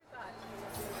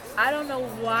I don't know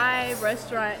why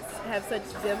restaurants have such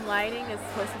dim lighting. It's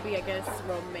supposed to be, I guess,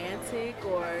 romantic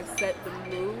or set the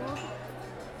mood.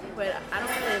 But I don't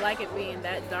really like it being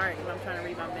that dark when I'm trying to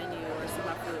read my menu or see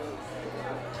my food.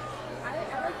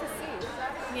 I like to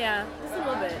see. Yeah, just a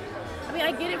little bit. I mean,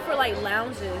 I get it for like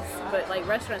lounges, but like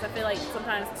restaurants, I feel like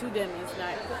sometimes too dim is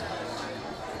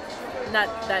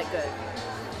not that good.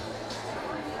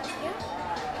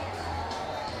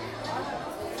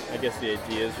 I guess the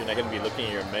idea is you're not going to be looking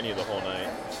at your menu the whole night,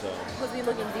 so... You're supposed to be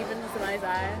looking deep into somebody's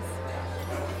eyes.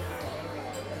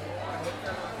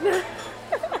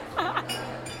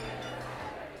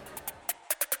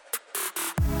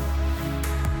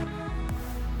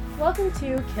 Welcome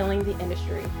to Killing the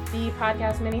Industry, the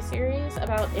podcast miniseries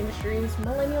about industries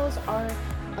millennials are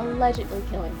allegedly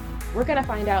killing. We're going to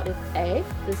find out if A,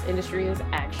 this industry is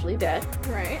actually dead.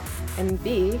 Right. And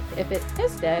B, if it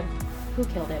is dead, who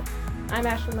killed it? I'm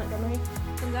Ashley Montgomery.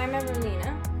 And I'm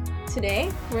Evelina.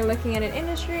 Today, we're looking at an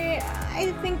industry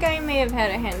I think I may have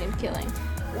had a hand in killing.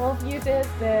 Well, if you did,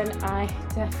 then I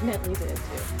definitely did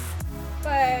too.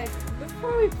 But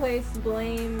before we place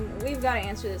blame, we've got to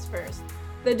answer this first.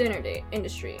 The dinner date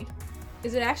industry.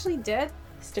 Is it actually dead?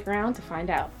 Stick around to find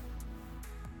out.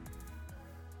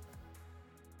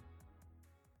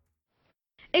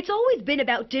 It's always been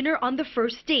about dinner on the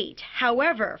first date.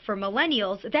 However, for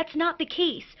millennials, that's not the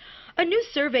case. A new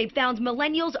survey found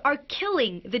millennials are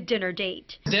killing the dinner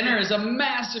date. Dinner is a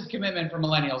massive commitment for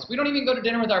millennials. We don't even go to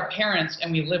dinner with our parents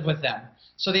and we live with them.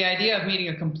 So the idea of meeting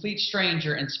a complete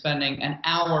stranger and spending an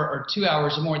hour or 2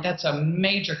 hours or more, that's a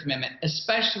major commitment,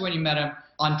 especially when you met them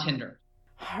on Tinder.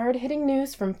 Hard-hitting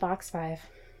news from Fox 5.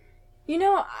 You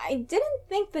know, I didn't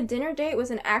think the dinner date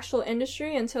was an actual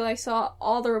industry until I saw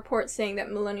all the reports saying that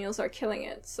millennials are killing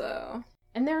it, so...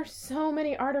 And there are so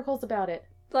many articles about it.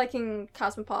 Like in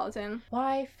Cosmopolitan.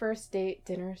 Why first date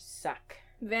dinners suck.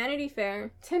 Vanity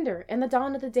Fair. Tinder and the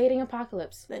dawn of the dating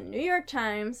apocalypse. The New York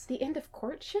Times. The end of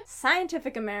courtship.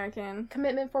 Scientific American.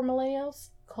 Commitment for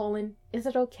millennials, : is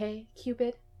it okay,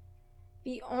 Cupid?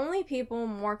 The only people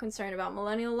more concerned about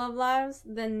millennial love lives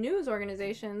than news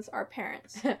organizations are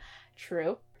parents.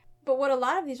 True. But what a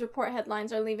lot of these report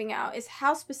headlines are leaving out is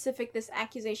how specific this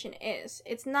accusation is.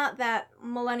 It's not that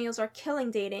millennials are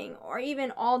killing dating or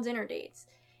even all dinner dates.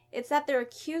 It's that they're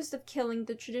accused of killing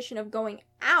the tradition of going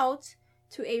out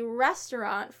to a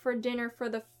restaurant for dinner for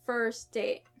the first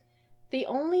date. The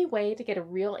only way to get a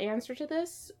real answer to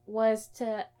this was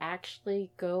to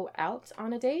actually go out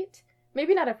on a date.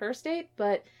 Maybe not a first date,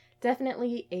 but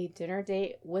definitely a dinner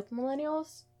date with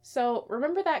millennials. So,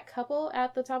 remember that couple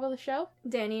at the top of the show?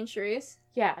 Danny and Charisse?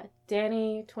 Yeah,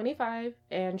 Danny, 25,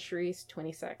 and Charisse,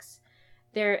 26.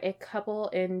 They're a couple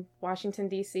in Washington,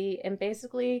 D.C., and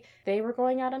basically, they were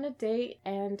going out on a date,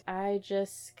 and I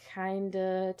just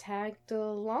kinda tagged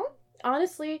along.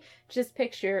 Honestly, just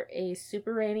picture a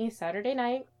super rainy Saturday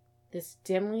night, this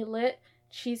dimly lit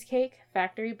Cheesecake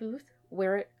Factory booth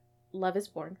where love is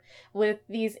born, with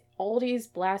these oldies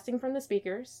blasting from the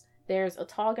speakers. There's a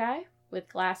tall guy with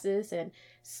glasses and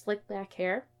slick black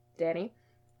hair, Danny,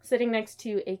 sitting next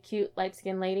to a cute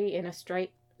light-skinned lady in a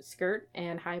striped skirt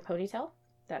and high ponytail,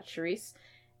 that's Charisse,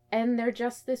 and they're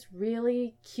just this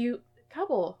really cute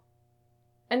couple.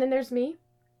 And then there's me,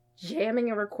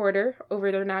 jamming a recorder over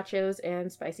their nachos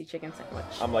and spicy chicken sandwich.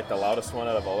 I'm like the loudest one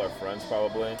out of all our friends,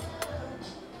 probably.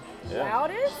 Yeah.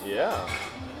 Loudest? Yeah.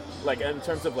 Like, in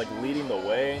terms of, like, leading the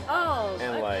way. Oh.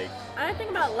 And, like... I don't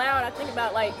think about loud, I think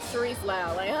about, like, Charisse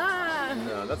loud. Like, ah.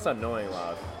 No, that's annoying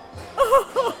loud.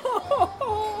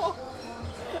 God,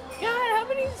 how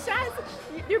many shots?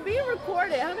 You're being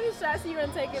recorded. How many shots are you going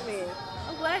to take at me?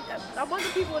 I'm glad. I want the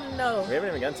people to know. We haven't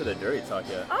even gotten to the dirty talk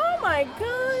yet. Oh, my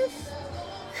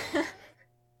gosh.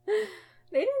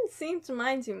 They didn't seem to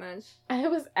mind too much. I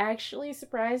was actually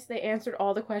surprised they answered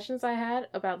all the questions I had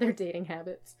about their dating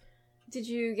habits. Did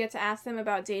you get to ask them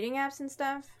about dating apps and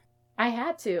stuff? I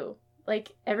had to.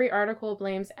 Like, every article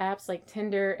blames apps like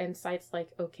Tinder and sites like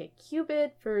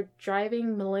OkCupid for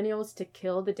driving millennials to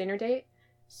kill the dinner date.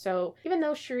 So, even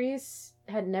though Charisse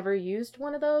had never used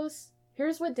one of those,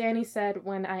 here's what Danny said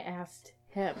when I asked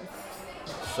him.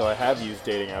 So I have used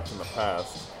dating apps in the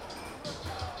past.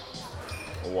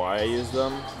 Why I use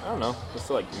them? I don't know. Just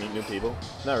to, like, meet new people.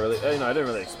 Not really. I didn't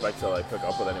really expect to, like, hook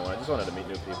up with anyone. I just wanted to meet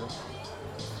new people.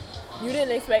 You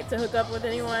didn't expect to hook up with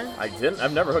anyone? I didn't.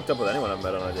 I've never hooked up with anyone I've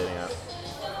met on a dating app.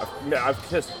 I've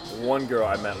kissed one girl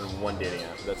I met on one dating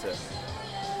app. That's it.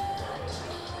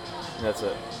 That's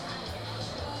it.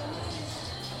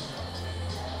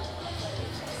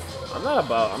 I'm not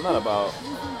about,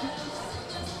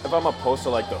 if I'm opposed to,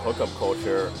 like, the hookup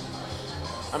culture,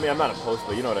 I mean, I'm not opposed,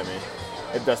 but you know what I mean.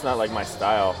 if that's not like my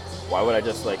style, why would I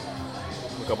just like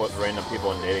hook up with random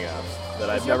people in dating apps that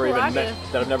I've never even met,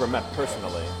 that I've never met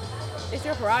personally? It's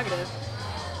your prerogative.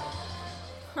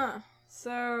 Huh.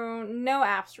 So, no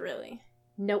apps really.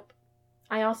 Nope.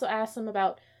 I also asked them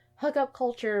about hookup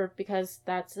culture because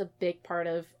that's a big part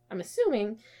of, I'm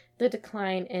assuming, the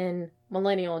decline in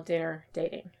millennial dinner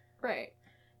dating. Right.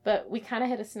 But we kind of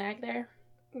hit a snag there.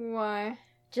 Why?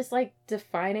 Just like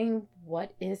defining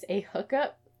what is a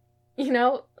hookup. You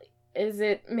know, is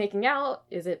it making out?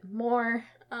 Is it more?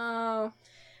 Oh.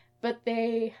 But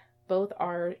they both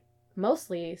are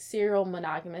mostly serial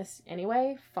monogamous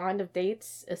anyway, fond of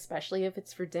dates, especially if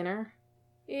it's for dinner.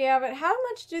 Yeah, but how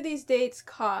much do these dates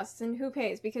cost and who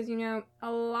pays? Because, you know,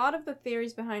 a lot of the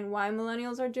theories behind why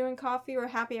millennials are doing coffee or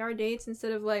happy hour dates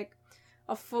instead of like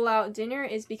a full-out dinner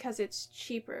is because it's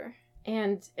cheaper.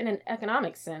 And in an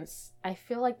economic sense, I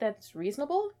feel like that's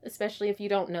reasonable, especially if you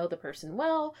don't know the person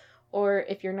well, or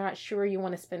if you're not sure you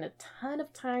want to spend a ton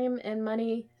of time and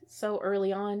money so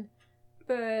early on.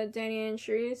 But Danny and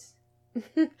Shreese?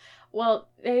 Well,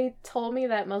 they told me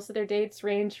that most of their dates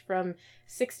range from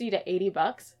 $60 to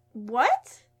 $80.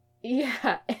 What?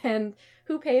 Yeah, and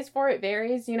who pays for it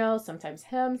varies, you know, sometimes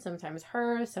him, sometimes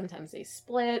her, sometimes they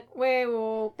split. Wait,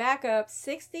 well, back up.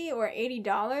 $60 or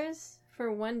 $80 for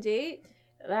one date?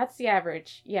 That's the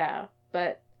average, yeah.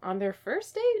 But on their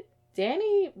first date,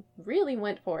 Danny really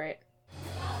went for it.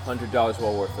 $100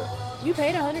 well worth it. You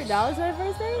paid $100 on the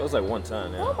first date? It was like one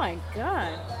time, yeah. Oh my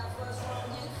god.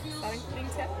 Is that including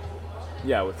tip?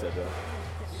 Yeah, with it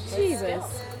though. Jesus.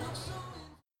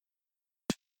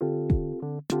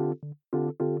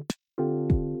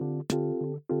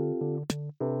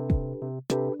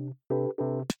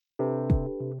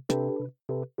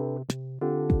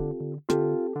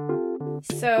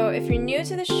 So, if you're new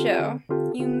to the show,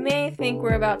 you may think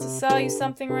we're about to sell you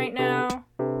something right now.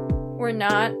 We're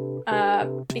not,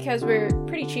 because we're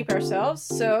pretty cheap ourselves,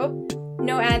 so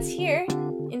no ads here.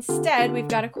 Instead, we've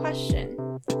got a question.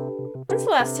 When's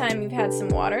the last time you've had some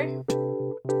water?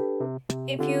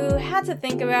 If you had to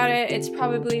think about it, it's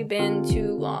probably been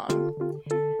too long.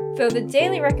 Though the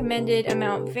daily recommended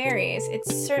amount varies, it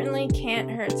certainly can't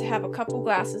hurt to have a couple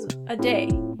glasses a day.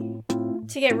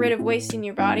 To get rid of waste in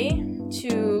your body,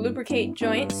 to lubricate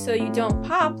joints so you don't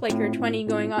pop like you're 20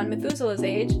 going on Methuselah's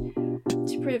age,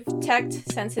 to protect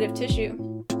sensitive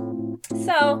tissue.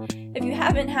 So, if you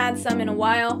haven't had some in a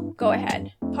while, go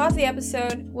ahead. Pause the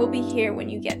episode, we'll be here when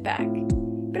you get back.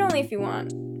 But only if you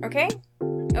want, okay?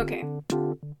 Okay.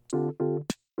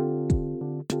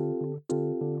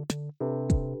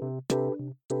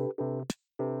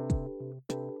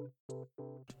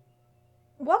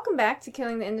 Welcome back to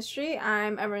Killing the Industry.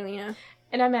 I'm Emerlina.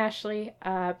 And I'm Ashley.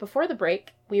 Before the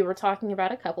break, we were talking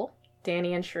about a couple,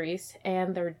 Danny and Shreese,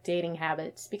 and their dating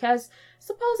habits, because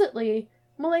supposedly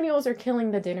millennials are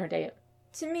killing the dinner date.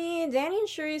 To me, Danny and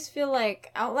Shreese feel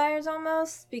like outliers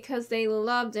almost because they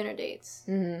love dinner dates.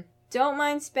 Mm-hmm. Don't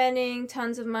mind spending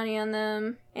tons of money on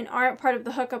them and aren't part of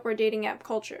the hookup or dating app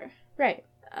culture. Right.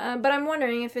 But I'm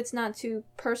wondering if it's not too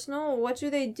personal, what do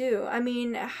they do? I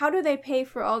mean, how do they pay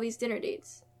for all these dinner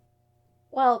dates?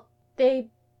 Well, they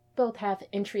both have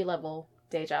entry-level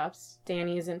day jobs.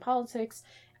 Danny is in politics,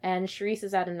 and Shreese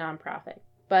is at a nonprofit.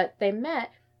 But they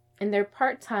met in their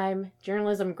part-time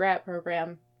journalism grad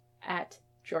program at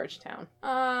Georgetown.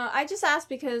 I just asked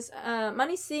because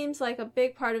money seems like a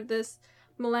big part of this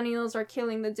millennials are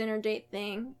killing the dinner date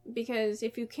thing. Because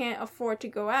if you can't afford to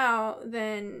go out,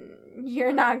 then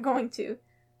you're not going to.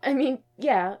 I mean,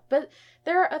 yeah, but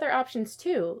there are other options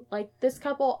too. Like, this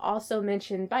couple also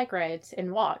mentioned bike rides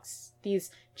and walks.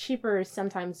 These cheaper,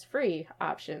 sometimes free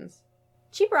options.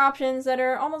 Cheaper options that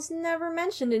are almost never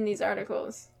mentioned in these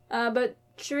articles. But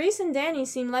Shreese and Danny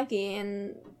seem lucky,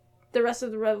 and the rest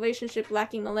of the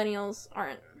relationship-lacking millennials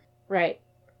aren't. Right.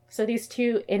 So these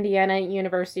two Indiana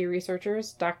University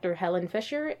researchers, Dr. Helen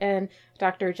Fisher and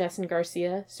Dr. Jessen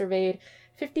Garcia, surveyed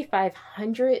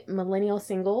 5,500 millennial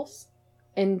singles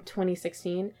in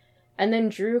 2016, and then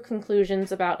drew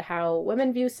conclusions about how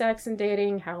women view sex and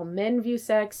dating, how men view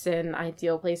sex, and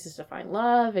ideal places to find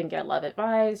love and get love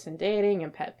advice and dating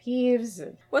and pet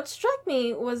peeves. What struck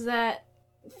me was that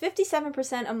 57%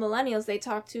 of millennials they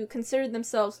talked to considered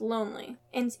themselves lonely.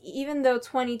 And even though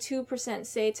 22%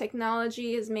 say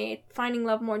technology has made finding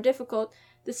love more difficult,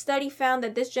 the study found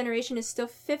that this generation is still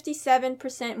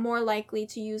 57% more likely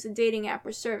to use a dating app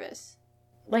or service.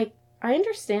 Like, I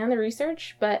understand the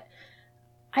research, but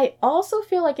I also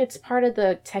feel like it's part of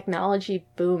the technology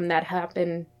boom that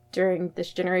happened during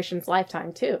this generation's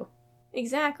lifetime, too.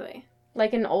 Exactly.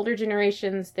 Like, in older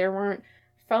generations, there weren't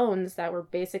phones that were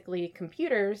basically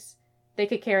computers, they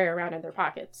could carry around in their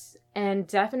pockets, and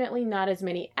definitely not as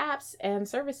many apps and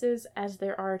services as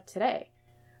there are today.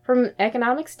 From an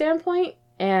economic standpoint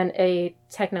and a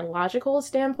technological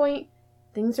standpoint,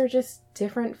 things are just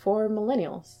different for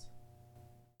millennials.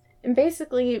 And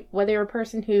basically, whether you're a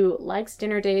person who likes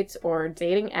dinner dates or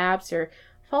dating apps or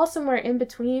falls somewhere in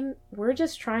between, we're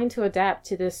just trying to adapt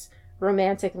to this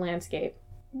romantic landscape.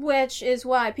 Which is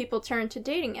why people turn to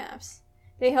dating apps.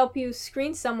 They help you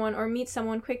screen someone or meet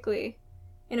someone quickly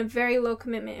in a very low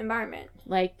commitment environment.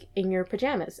 Like in your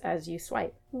pajamas as you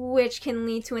swipe. Which can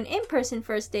lead to an in-person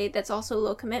first date that's also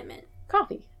low commitment.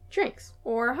 Coffee, drinks.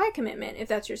 Or high commitment if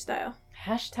that's your style.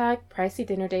 Hashtag pricey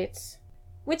dinner dates.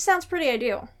 Which sounds pretty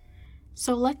ideal.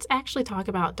 So let's actually talk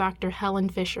about Dr. Helen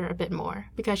Fisher a bit more,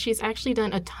 because she's actually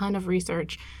done a ton of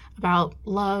research about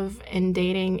love and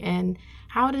dating and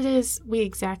how it is we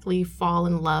exactly fall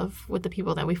in love with the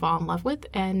people that we fall in love with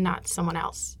and not someone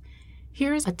else.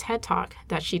 Here's a TED Talk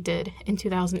that she did in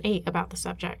 2008 about the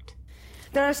subject.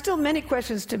 There are still many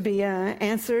questions to be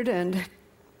answered and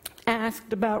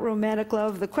asked about romantic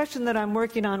love. The question that I'm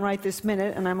working on right this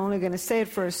minute, and I'm only going to say it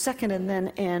for a second and then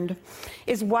end,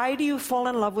 is why do you fall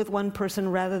in love with one person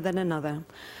rather than another?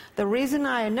 The reason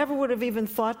I never would have even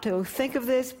thought to think of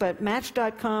this, but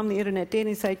Match.com, the internet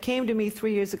dating site, came to me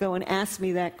 3 years ago and asked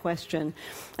me that question.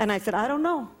 And I said, I don't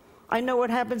know. I know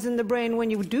what happens in the brain when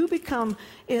you do become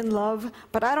in love,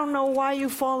 but I don't know why you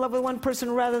fall in love with one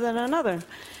person rather than another.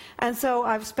 And so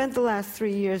I've spent the last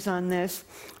 3 years on this,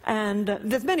 and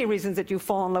there's many reasons that you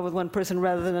fall in love with one person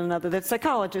rather than another that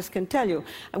psychologists can tell you.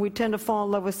 And we tend to fall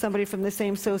in love with somebody from the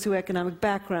same socioeconomic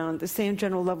background, the same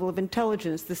general level of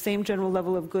intelligence, the same general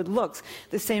level of good looks,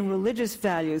 the same religious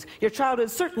values. Your childhood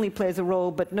certainly plays a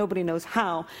role, but nobody knows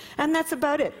how. And that's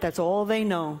about it. That's all they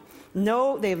know.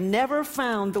 No, they've never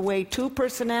found the way two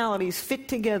personalities fit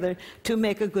together to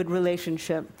make a good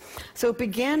relationship. So it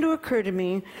began to occur to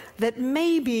me that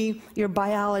maybe your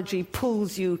biology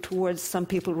pulls you towards some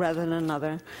people rather than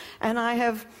another. And I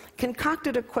have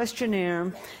concocted a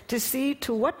questionnaire to see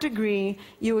to what degree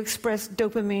you express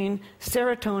dopamine,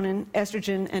 serotonin,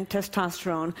 estrogen, and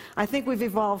testosterone. I think we've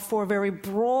evolved 4 very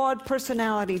broad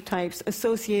personality types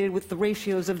associated with the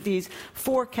ratios of these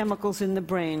 4 chemicals in the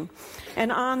brain.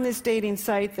 And on this dating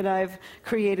site that I've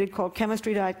created called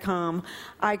chemistry.com,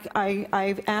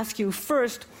 I ask you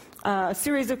first a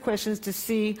series of questions to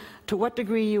see to what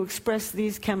degree you express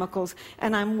these chemicals,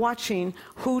 and I'm watching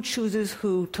who chooses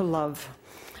who to love.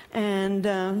 And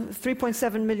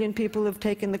 3.7 million people have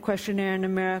taken the questionnaire in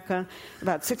America.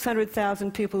 About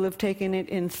 600,000 people have taken it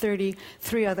in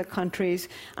 33 other countries.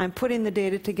 I'm putting the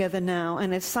data together now,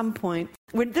 and at some point,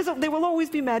 there will always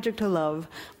be magic to love,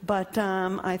 but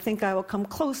I think I will come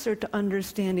closer to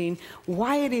understanding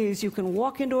why it is you can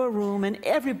walk into a room and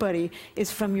everybody is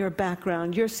from your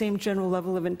background, your same general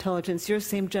level of intelligence, your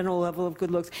same general level of good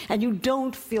looks, and you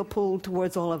don't feel pulled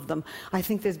towards all of them. I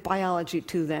think there's biology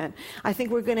to that. I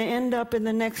think we're going to end up in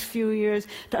the next few years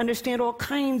to understand all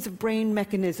kinds of brain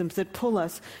mechanisms that pull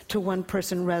us to one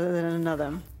person rather than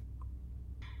another.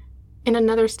 In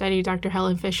another study, Dr.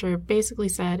 Helen Fisher basically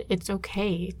said it's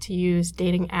okay to use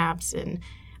dating apps and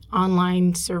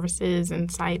online services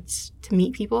and sites to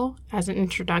meet people as an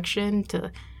introduction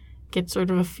to get sort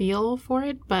of a feel for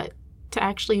it, but to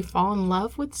actually fall in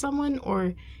love with someone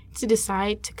or to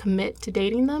decide to commit to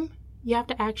dating them, you have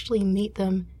to actually meet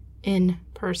them in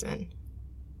person.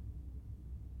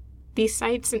 These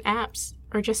sites and apps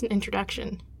are just an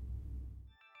introduction.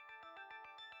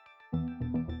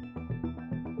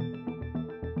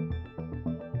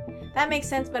 That makes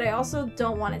sense, but I also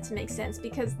don't want it to make sense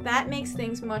because that makes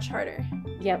things much harder.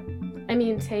 Yep. I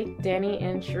mean, take Danny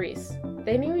and Charisse.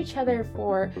 They knew each other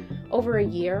for over a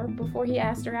year before he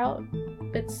asked her out,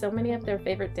 but so many of their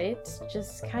favorite dates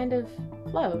just kind of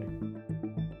flowed.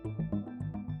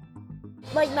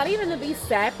 Like, not even to be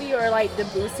sappy or like to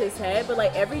boost his head, but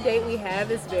like every date we have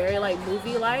is very like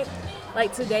movie-like.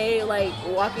 Like today, like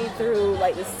walking through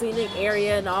like the scenic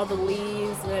area and all the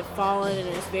leaves that have fallen, and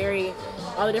it's very,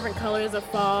 all the different colors of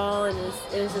fall, and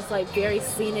it's just like very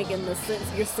scenic, and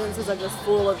your senses are just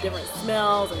full of different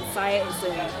smells and sights,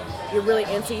 and you're really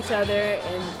into each other.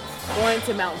 And going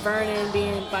to Mount Vernon,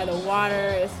 being by the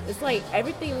water, it's like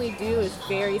everything we do is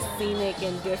very scenic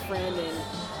and different and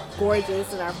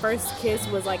gorgeous. And our first kiss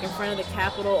was like in front of the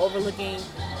Capitol, overlooking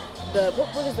the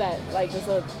what is that? Like there's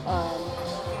a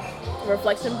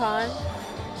reflection pond,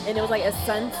 and it was like a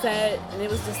sunset, and it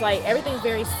was just like everything's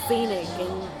very scenic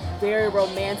and very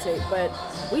romantic. But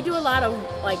we do a lot of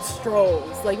like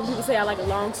strolls. Like when people say I like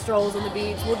long strolls on the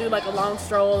beach, we'll do like a long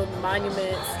stroll in the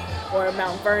monuments or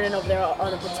Mount Vernon over there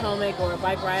on the Potomac, or a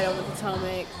bike ride on the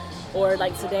Potomac. or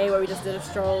like today where we just did a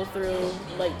stroll through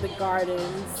like the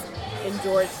gardens in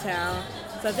Georgetown.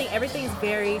 So I think everything's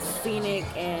very scenic,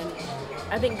 and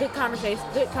I think good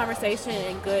conversation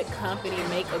and good company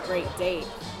make a great date.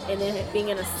 And then being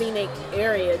in a scenic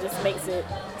area just makes it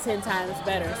 10 times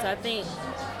better. So I think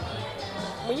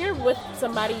when you're with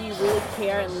somebody you really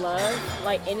care and love,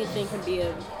 like anything can be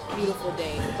a beautiful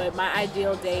date. But my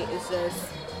ideal date is just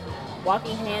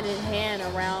walking hand in hand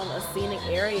around a scenic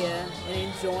area and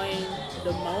enjoying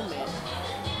the moment.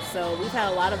 So we've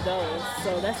had a lot of those.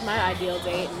 So that's my ideal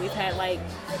date, and we've had like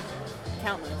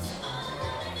countless.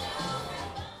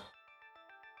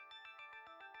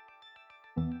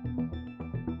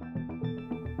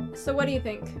 So what do you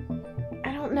think?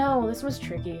 I don't know. This was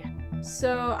tricky.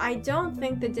 So I don't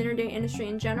think the dinner date industry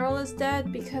in general is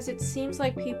dead, because it seems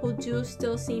like people do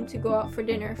still seem to go out for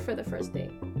dinner for the first date.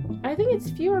 I think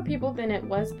it's fewer people than it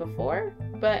was before,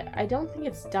 but I don't think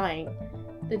it's dying.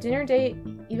 The dinner date,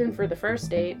 even for the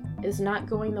first date, is not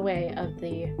going the way of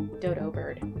the dodo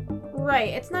bird. Right,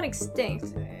 it's not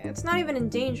extinct. It's not even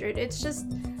endangered. It's just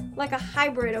like a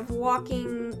hybrid of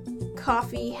walking,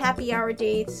 coffee, happy hour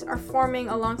dates are forming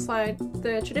alongside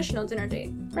the traditional dinner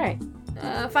date. Right.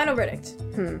 Final verdict.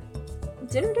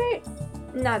 Dinner date?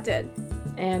 Not dead.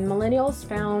 And millennials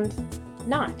found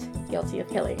not guilty of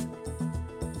killing.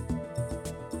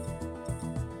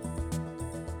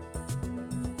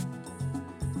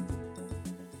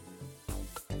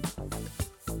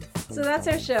 So that's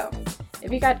our show.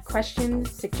 If you got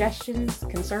questions, suggestions,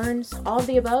 concerns, all of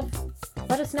the above,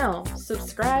 let us know.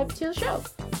 Subscribe to the show.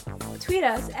 Tweet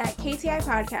us at KTI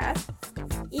Podcast.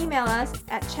 Email us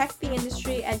at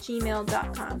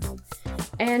checktheindustry@gmail.com.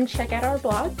 And check out our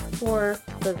blog for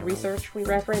the research we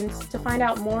reference to find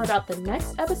out more about the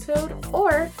next episode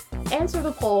or answer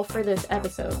the poll for this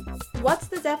episode. What's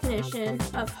the definition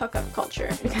of hookup culture?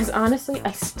 Because honestly,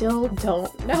 I still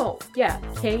don't know. Yeah,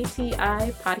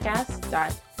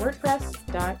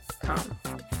 ktipodcast.wordpress.com.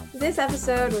 This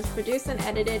episode was produced and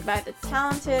edited by the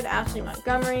talented Ashley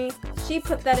Montgomery. She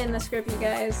put that in the script, you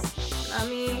guys. Not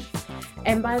me.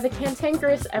 And by the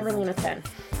cantankerous Everlina 10.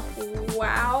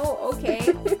 Wow,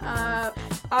 okay.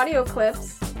 Audio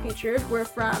clips featured were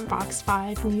from Fox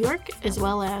 5 New York, as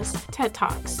well as TED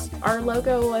Talks. Our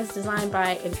logo was designed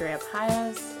by Andrea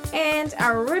Paez. And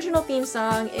our original theme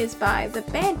song is by the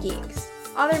Band Geeks.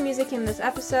 Other music in this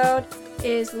episode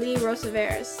is Lee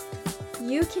Roseveres.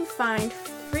 You can find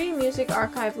free music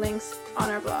archive links on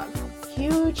our blog.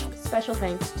 Huge special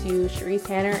thanks to Cherise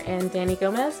Hanner and Danny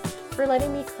Gomez for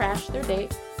letting me crash their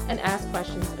date and ask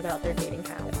questions about their dating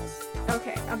habits.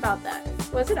 Okay, about that.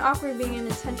 Was it awkward being an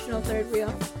intentional third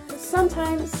wheel?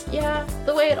 Sometimes, yeah,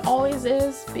 the way it always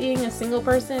is being a single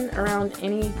person around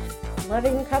any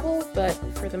loving couple, but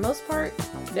for the most part,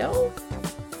 no.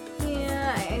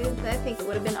 Yeah, I think it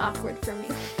would have been awkward for me.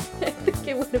 I think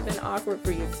it would have been awkward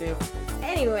for you too.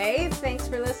 Anyway, thanks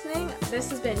for listening. This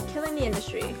has been Killing the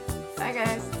Industry. Bye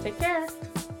guys. Take care.